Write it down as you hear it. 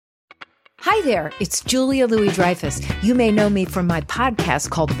Hi there, it's Julia Louis-Dreyfus. You may know me from my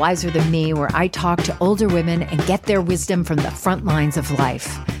podcast called Wiser Than Me, where I talk to older women and get their wisdom from the front lines of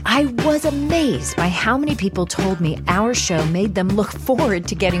life. I was amazed by how many people told me our show made them look forward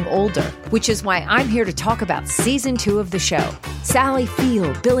to getting older, which is why I'm here to talk about season 2 of the show. Sally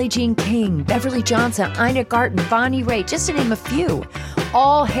Field, Billie Jean King, Beverly Johnson, Ina Garten, Bonnie Raitt, just to name a few.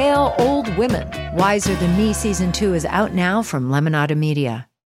 All hail old women. Wiser Than Me season 2 is out now from Lemonada Media.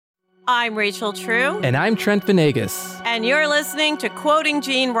 I'm Rachel True. And I'm Trent Venegas. And you're listening to Quoting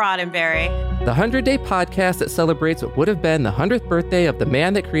Gene Roddenberry, the 100-day podcast that celebrates what would have been the 100th birthday of the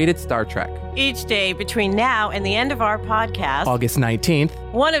man that created Star Trek. Each day between now and the end of our podcast, August 19th,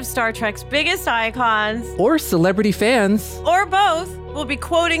 one of Star Trek's biggest icons, or celebrity fans, or both, will be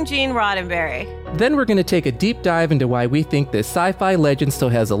quoting Gene Roddenberry. Then we're going to take a deep dive into why we think this sci-fi legend still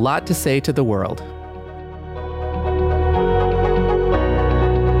has a lot to say to the world.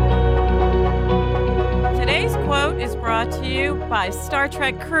 Is brought to you by Star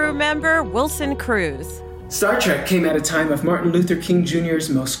Trek crew member Wilson Cruz. Star Trek came at a time of Martin Luther King Jr.'s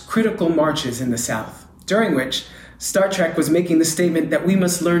most critical marches in the South, during which Star Trek was making the statement that we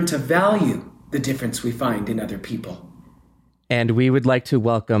must learn to value the difference we find in other people. And we would like to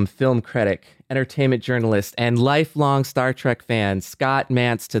welcome film critic, entertainment journalist, and lifelong Star Trek fan, Scott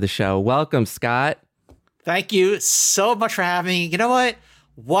Mantz, to the show. Welcome, Scott. Thank you so much for having me. You know what?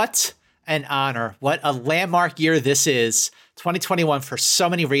 What an honor. What a landmark year this is. 2021, for so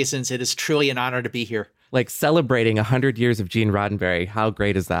many reasons, it is truly an honor to be here. Like celebrating 100 years of Gene Roddenberry. How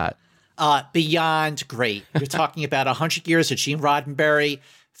great is that? Beyond great. You're talking about 100 years of Gene Roddenberry,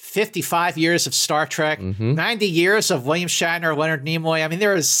 55 years of Star Trek, 90 years of William Shatner, Leonard Nimoy. I mean,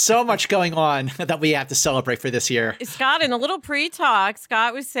 there is so much going on that we have to celebrate for this year. Scott, in a little pre-talk,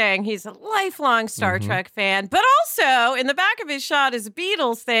 Scott was saying he's a lifelong Star Trek fan, but also in the back of his shot is a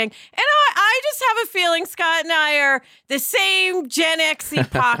Beatles thing. And I just have a feeling Scott and I are the same Gen X-y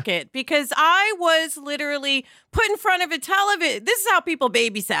pocket, because I was literally put in front of a television. This is how people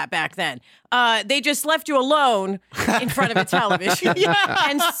babysat back then. They just left you alone in front of a television.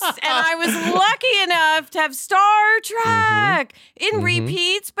 And I was lucky enough to have Star Trek in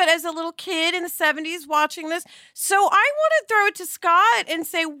repeats, but as a little kid in the 70s watching this. So I want to throw it to Scott and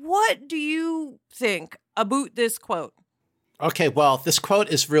say, what do you think about this quote? Okay, well, this quote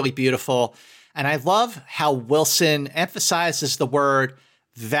is really beautiful. And I love how Wilson emphasizes the word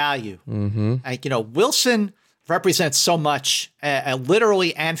value. Wilson represents so much,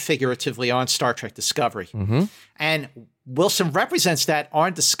 literally and figuratively, on Star Trek Discovery. And Wilson represents that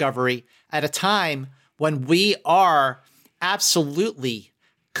on Discovery at a time when we are absolutely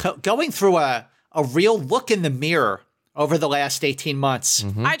going through a real look in the mirror over the last 18 months.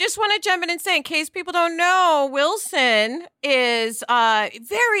 I just want to jump in and say, in case people don't know, Wilson is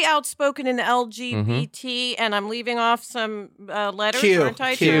very outspoken in the LGBT, and I'm leaving off some letters, aren't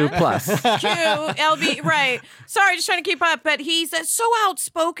I? Q plus. Q, LB, right. Sorry, just trying to keep up, but he's so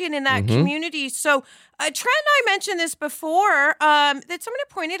outspoken in that community. So Trent and I mentioned this before, that somebody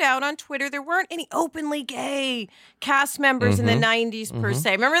pointed out on Twitter there weren't any openly gay cast members in the 90s per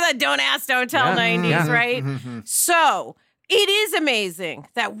se. Remember that don't ask, don't tell 90s, right? So it is amazing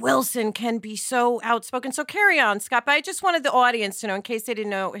that Wilson can be so outspoken. So carry on, Scott. But I just wanted the audience to know, in case they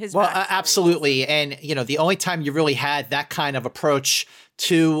didn't know his backstory. Absolutely. And, the only time you really had that kind of approach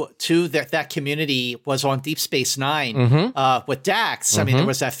to that community was on Deep Space Nine with Dax. I mean, there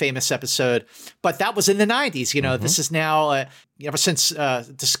was that famous episode, but that was in the 90s. This is now, ever since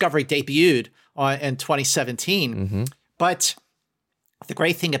Discovery debuted in 2017. But the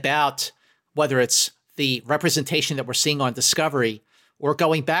great thing about whether it's the representation that we're seeing on Discovery or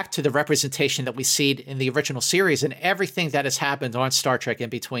going back to the representation that we see in the original series and everything that has happened on Star Trek in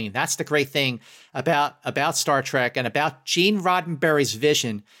between. That's the great thing about Star Trek and about Gene Roddenberry's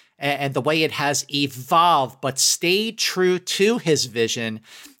vision and the way it has evolved, but stayed true to his vision.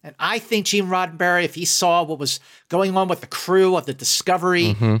 And I think Gene Roddenberry, if he saw what was going on with the crew of the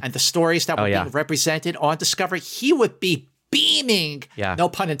Discovery and the stories that were being represented on Discovery, he would be beaming, no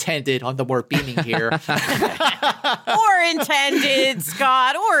pun intended on the word beaming here. Or intended,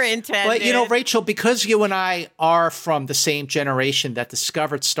 Scott, or intended. But, Rachel, because you and I are from the same generation that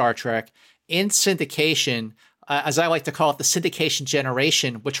discovered Star Trek, in syndication, as I like to call it, the syndication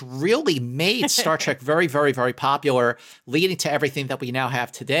generation, which really made Star Trek very, very, very popular, leading to everything that we now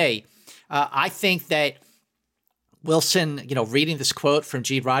have today. I think that Wilson, reading this quote from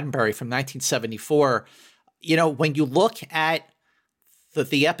Gene Roddenberry from 1974, when you look at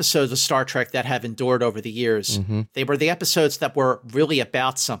the episodes of Star Trek that have endured over the years, they were the episodes that were really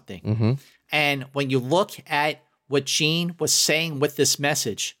about something. And when you look at what Gene was saying with this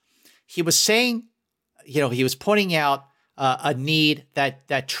message, he was saying, he was pointing out a need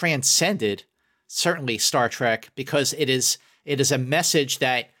that transcended certainly Star Trek, because it is a message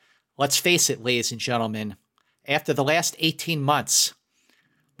that, let's face it, ladies and gentlemen, after the last 18 months,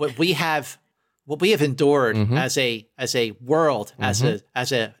 what we have endured as a world, as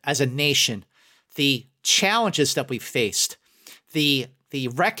a nation, the challenges that we faced, the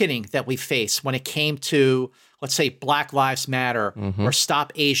reckoning that we faced when it came to, let's say, Black Lives Matter or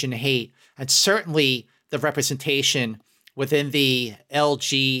Stop Asian Hate, and certainly the representation within the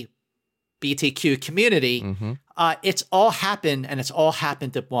LGBTQ community, it's all happened, and it's all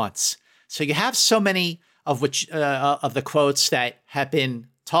happened at once. So you have so many of the quotes that have been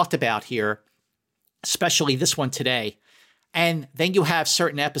talked about here, especially this one today. And then you have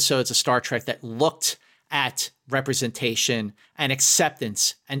certain episodes of Star Trek that looked at representation and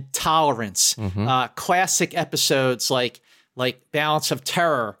acceptance and tolerance. Classic episodes like Balance of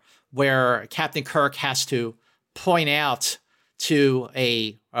Terror, where Captain Kirk has to point out to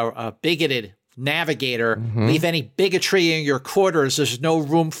a bigoted navigator, leave any bigotry in your quarters. There's no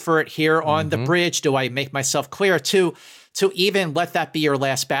room for it here on the bridge. Do I make myself clear? To even let that be your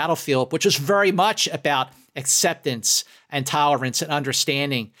last battlefield, which is very much about acceptance and tolerance and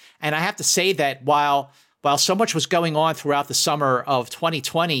understanding. And I have to say that while so much was going on throughout the summer of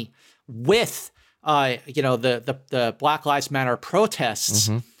 2020 with the Black Lives Matter protests,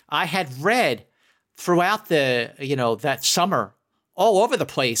 I had read throughout that summer all over the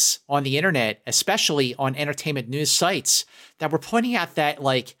place on the internet, especially on entertainment news sites, that were pointing out that,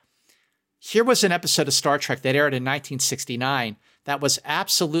 like, here was an episode of Star Trek that aired in 1969 that was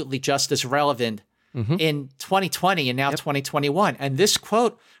absolutely just as relevant in 2020 and now 2021. And this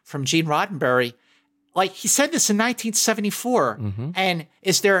quote from Gene Roddenberry, like, he said this in 1974. And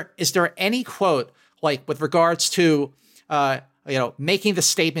is there any quote, like, with regards to making the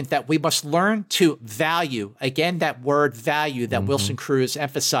statement that we must learn to value, again, that word value that Wilson Cruz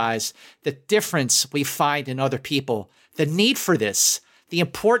emphasized, the difference we find in other people, the need for this, the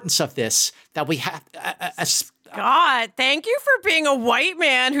importance of this, that we have. God, thank you for being a white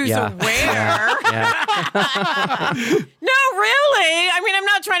man who's aware. No, really. I mean, I'm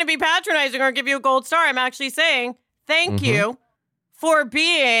not trying to be patronizing or give you a gold star. I'm actually saying thank you for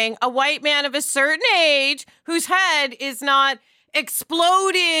being a white man of a certain age whose head is not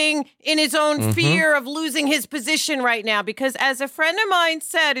exploding in his own fear of losing his position right now. Because as a friend of mine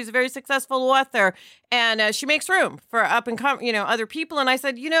said, who's a very successful author, and she makes room for up and coming, other people. And I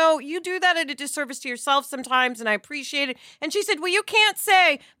said, you do that at a disservice to yourself sometimes, and I appreciate it. And she said, well, you can't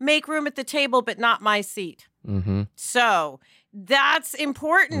say make room at the table, but not my seat. So that's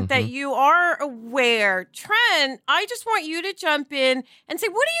important that you are aware. Trent, I just want you to jump in and say,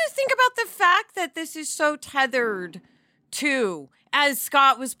 what do you think about the fact that this is so tethered to, as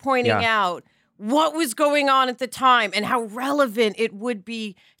Scott was pointing out, what was going on at the time and how relevant it would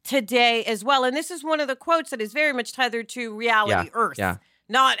be today as well? And this is one of the quotes that is very much tethered to reality, Earth,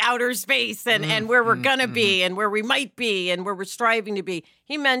 not outer space and where we're going to be and where we might be and where we're striving to be.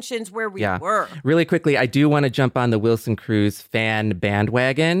 He mentions where we were. Really quickly, I do want to jump on the Wilson Cruz fan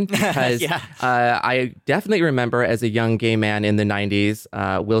bandwagon because I definitely remember as a young gay man in the 90s,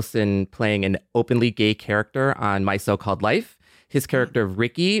 Wilson playing an openly gay character on My So-Called Life. His character,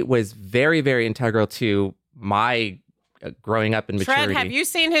 Ricky, was very, very integral to my growing up in maturity. Trent, have you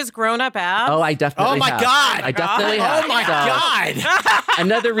seen his grown-up abs? Oh, I definitely have. God. I definitely have. Oh, my God.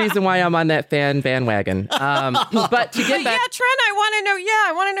 Another reason why I'm on that fan bandwagon. But to get back... Yeah, Trent, I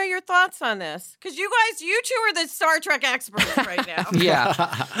want to know your thoughts on this. Because you two are the Star Trek experts right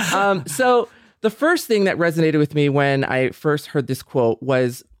now. So the first thing that resonated with me when I first heard this quote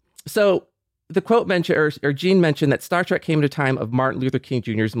was... So the quote mentioned, or Gene mentioned, that Star Trek came at a time of Martin Luther King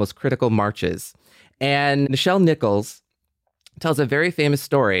Jr.'s most critical marches. And Nichelle Nichols tells a very famous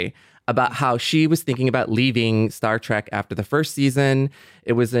story about how she was thinking about leaving Star Trek after the first season.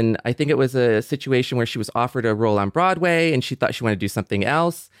 I think it was a situation where she was offered a role on Broadway and she thought she wanted to do something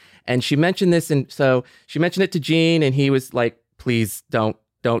else. And she mentioned this, and so she mentioned it to Gene, and he was like, please don't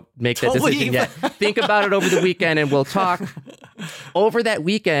make that decision yet. Think about it over the weekend and we'll talk. Over that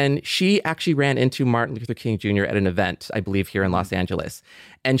weekend, she actually ran into Martin Luther King Jr. at an event, I believe, here in Los Angeles.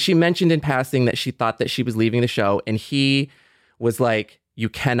 And she mentioned in passing that she thought that she was leaving the show, and he was like, you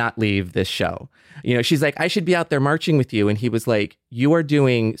cannot leave this show. She's like, I should be out there marching with you. And he was like, you are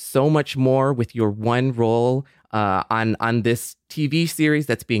doing so much more with your one role on this TV series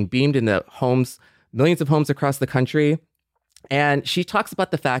that's being beamed in the homes, millions of homes across the country. And she talks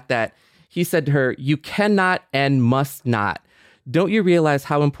about the fact that he said to her, you cannot and must not Don't you realize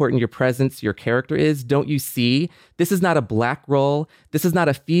how important your presence, your character is? Don't you see? This is not a black role. This is not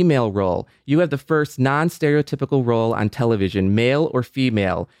a female role. You have the first non-stereotypical role on television, male or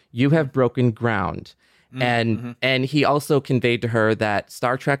female. You have broken ground. And he also conveyed to her that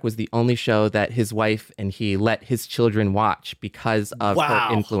Star Trek was the only show that his wife and he let his children watch because of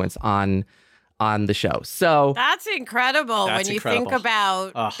her influence on the show. So that's incredible when you think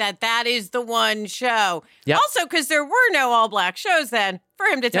about that is the one show. Yep. Also, because there were no all black shows then for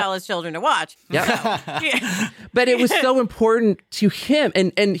him to tell his children to watch. Yep. So, but it was so important to him.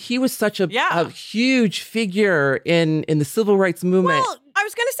 And he was such a huge figure in the civil rights movement. Well, I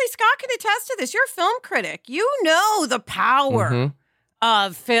was going to say, Scott can attest to this. You're a film critic. You know the power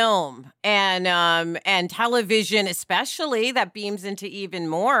of film and television, especially, that beams into even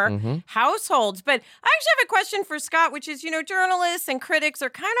more households. But I actually have a question for Scott, which is, journalists and critics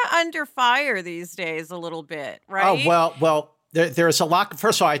are kind of under fire these days a little bit, right? Oh, well. There's a lot.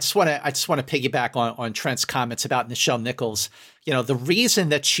 First of all, I just want to piggyback on Trent's comments about Nichelle Nichols. The reason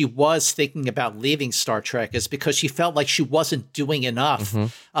that she was thinking about leaving Star Trek is because she felt like she wasn't doing enough,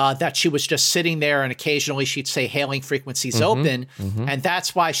 that she was just sitting there and occasionally she'd say hailing frequencies open. And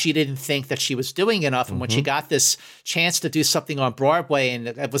that's why she didn't think that she was doing enough. And when she got this chance to do something on Broadway, and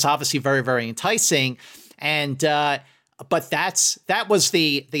it was obviously very, very enticing. And, but that was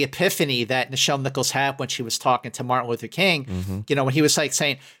the epiphany that Nichelle Nichols had when she was talking to Martin Luther King, when he was like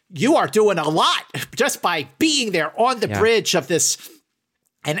saying, you are doing a lot just by being there on the bridge of this.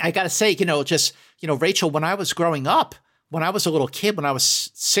 And I got to say, Rachel, when I was growing up, when I was a little kid, when I was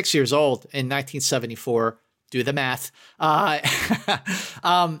 6 years old in 1974, do the math. And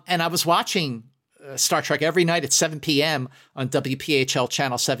I was watching Star Trek every night at 7 p.m. on WPHL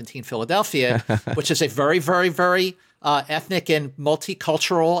Channel 17 Philadelphia, which is a very, very, very ethnic and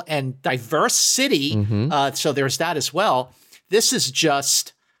multicultural and diverse city. So there's that as well. This is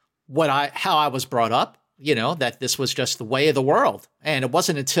just how I was brought up, that this was just the way of the world. And it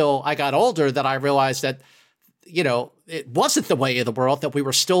wasn't until I got older that I realized that, it wasn't the way of the world, that we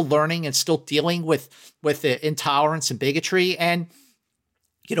were still learning and still dealing with the intolerance and bigotry. And,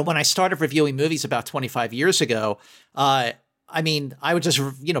 when I started reviewing movies about 25 years ago, I would just,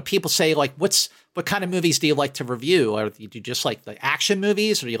 people say, like, what kind of movies do you like to review? Or do you just like the action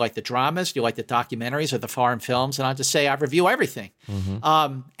movies, or do you like the dramas? Do you like the documentaries or the foreign films? And I just say I review everything.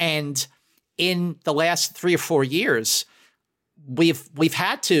 And in the last 3 or 4 years, we've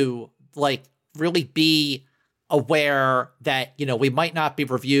had to really be aware that we might not be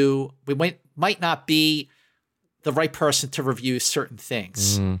the right person to review certain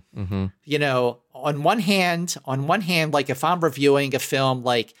things. On one hand, like if I'm reviewing a film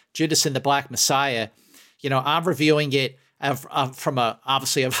like Judas and the Black Messiah, I'm reviewing it from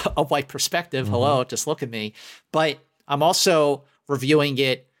obviously a white perspective. Hello, just look at me. But I'm also reviewing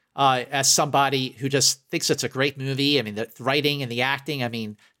it as somebody who just thinks it's a great movie. I mean, the writing and the acting. I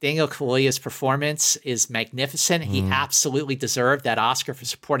mean, Daniel Kaluuya's performance is magnificent. He absolutely deserved that Oscar for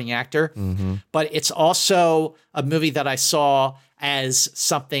supporting actor. But it's also a movie that I saw as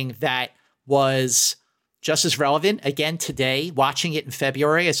something that was just as relevant again today, watching it in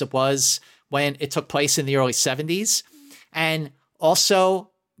February, as it was when it took place in the early 70s. And also,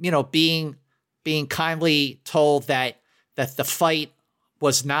 being kindly told that the fight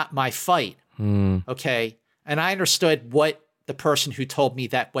was not my fight. Okay. And I understood what the person who told me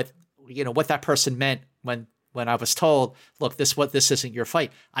that, what that person meant when I was told, look, this isn't your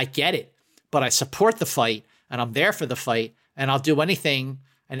fight. I get it, but I support the fight and I'm there for the fight, and I'll do anything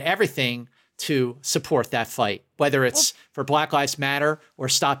and everything to support that fight, whether it's for Black Lives Matter or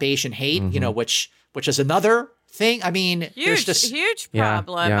Stop Asian Hate, which is another thing. I mean, huge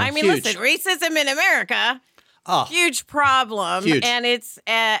problem. Yeah. I mean, listen, racism in America, huge problem. Huge. And it's,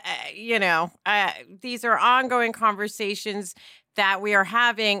 these are ongoing conversations that we are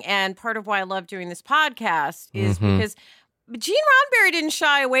having. And part of why I love doing this podcast is because Gene Roddenberry didn't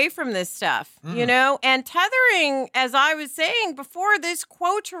shy away from this stuff, and tethering, as I was saying before, this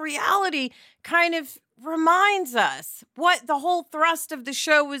quote to reality kind of reminds us what the whole thrust of the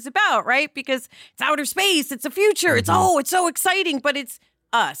show was about, right? Because it's outer space, it's the future, it's so exciting, but it's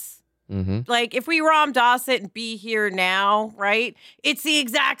us. Like if we Ram Dass it and be here now, right? It's the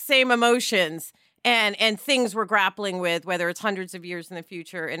exact same emotions and things we're grappling with, whether it's hundreds of years in the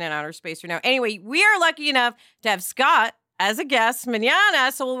future in an outer space or now. Anyway, we are lucky enough to have Scott as a guest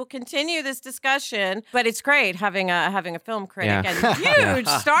mañana, so we'll continue this discussion. But it's great having a film critic and huge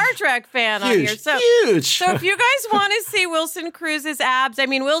Star Trek fan on here. So huge. So if you guys want to see Wilson Cruz's abs,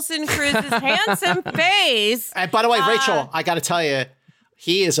 Wilson Cruz's handsome face. And by the way, Rachel, I got to tell you,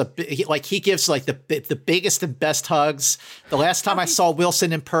 He is he gives like the biggest and best hugs. The last time I saw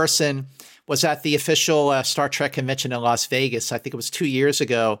Wilson in person was at the official Star Trek convention in Las Vegas. I think it was 2 years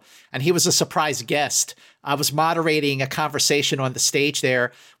ago, and he was a surprise guest. I was moderating a conversation on the stage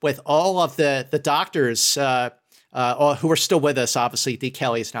there with all of the doctors who are still with us. Obviously, D.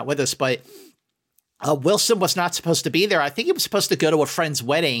 Kelly is not with us, but Wilson was not supposed to be there. I think he was supposed to go to a friend's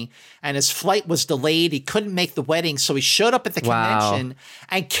wedding, and his flight was delayed. He couldn't make the wedding, so he showed up at the convention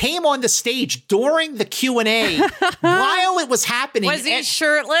and came on the stage during the Q&A while it was happening. Was he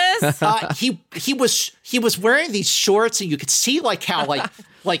shirtless? He was wearing these shorts, and you could see like how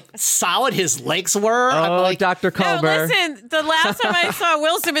like solid his legs were. Oh, Dr. Culber. No, listen, the last time I saw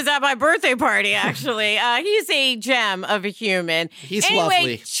Wilson was at my birthday party, actually. He's a gem of a human. He's anyway,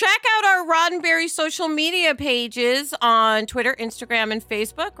 lovely. Check out our Roddenberry social media pages on Twitter, Instagram, and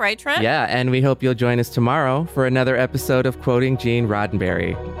Facebook. Right, Trent? Yeah, and we hope you'll join us tomorrow for another episode of Quoting Gene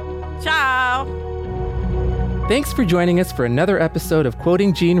Roddenberry. Ciao. Thanks for joining us for another episode of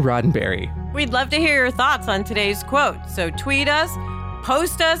Quoting Gene Roddenberry. We'd love to hear your thoughts on today's quote, so tweet us,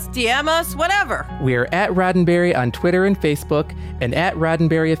 post us, DM us, whatever. We're at Roddenberry on Twitter and Facebook, and at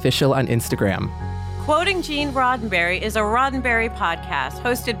Roddenberry Official on Instagram. Quoting Gene Roddenberry is a Roddenberry podcast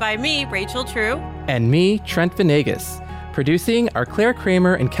hosted by me, Rachel True. And me, Trent Venegas. Producing are Claire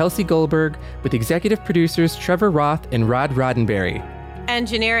Kramer and Kelsey Goldberg, with executive producers Trevor Roth and Rod Roddenberry.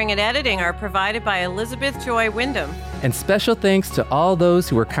 Engineering and editing are provided by Elizabeth Joy Wyndham. And special thanks to all those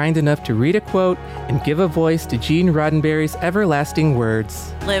who were kind enough to read a quote and give a voice to Gene Roddenberry's everlasting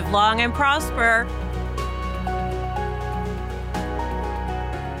words. Live long and prosper.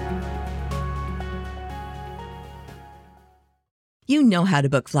 You know how to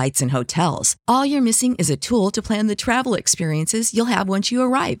book flights and hotels. All you're missing is a tool to plan the travel experiences you'll have once you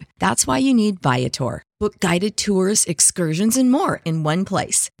arrive. That's why you need Viator. Book guided tours, excursions, and more in one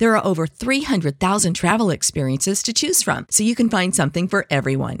place. There are over 300,000 travel experiences to choose from, so you can find something for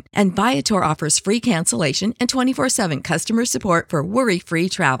everyone. And Viator offers free cancellation and 24/7 customer support for worry-free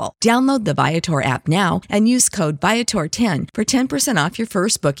travel. Download the Viator app now and use code Viator10 for 10% off your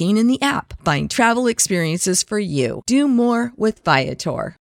first booking in the app. Find travel experiences for you. Do more with Viator.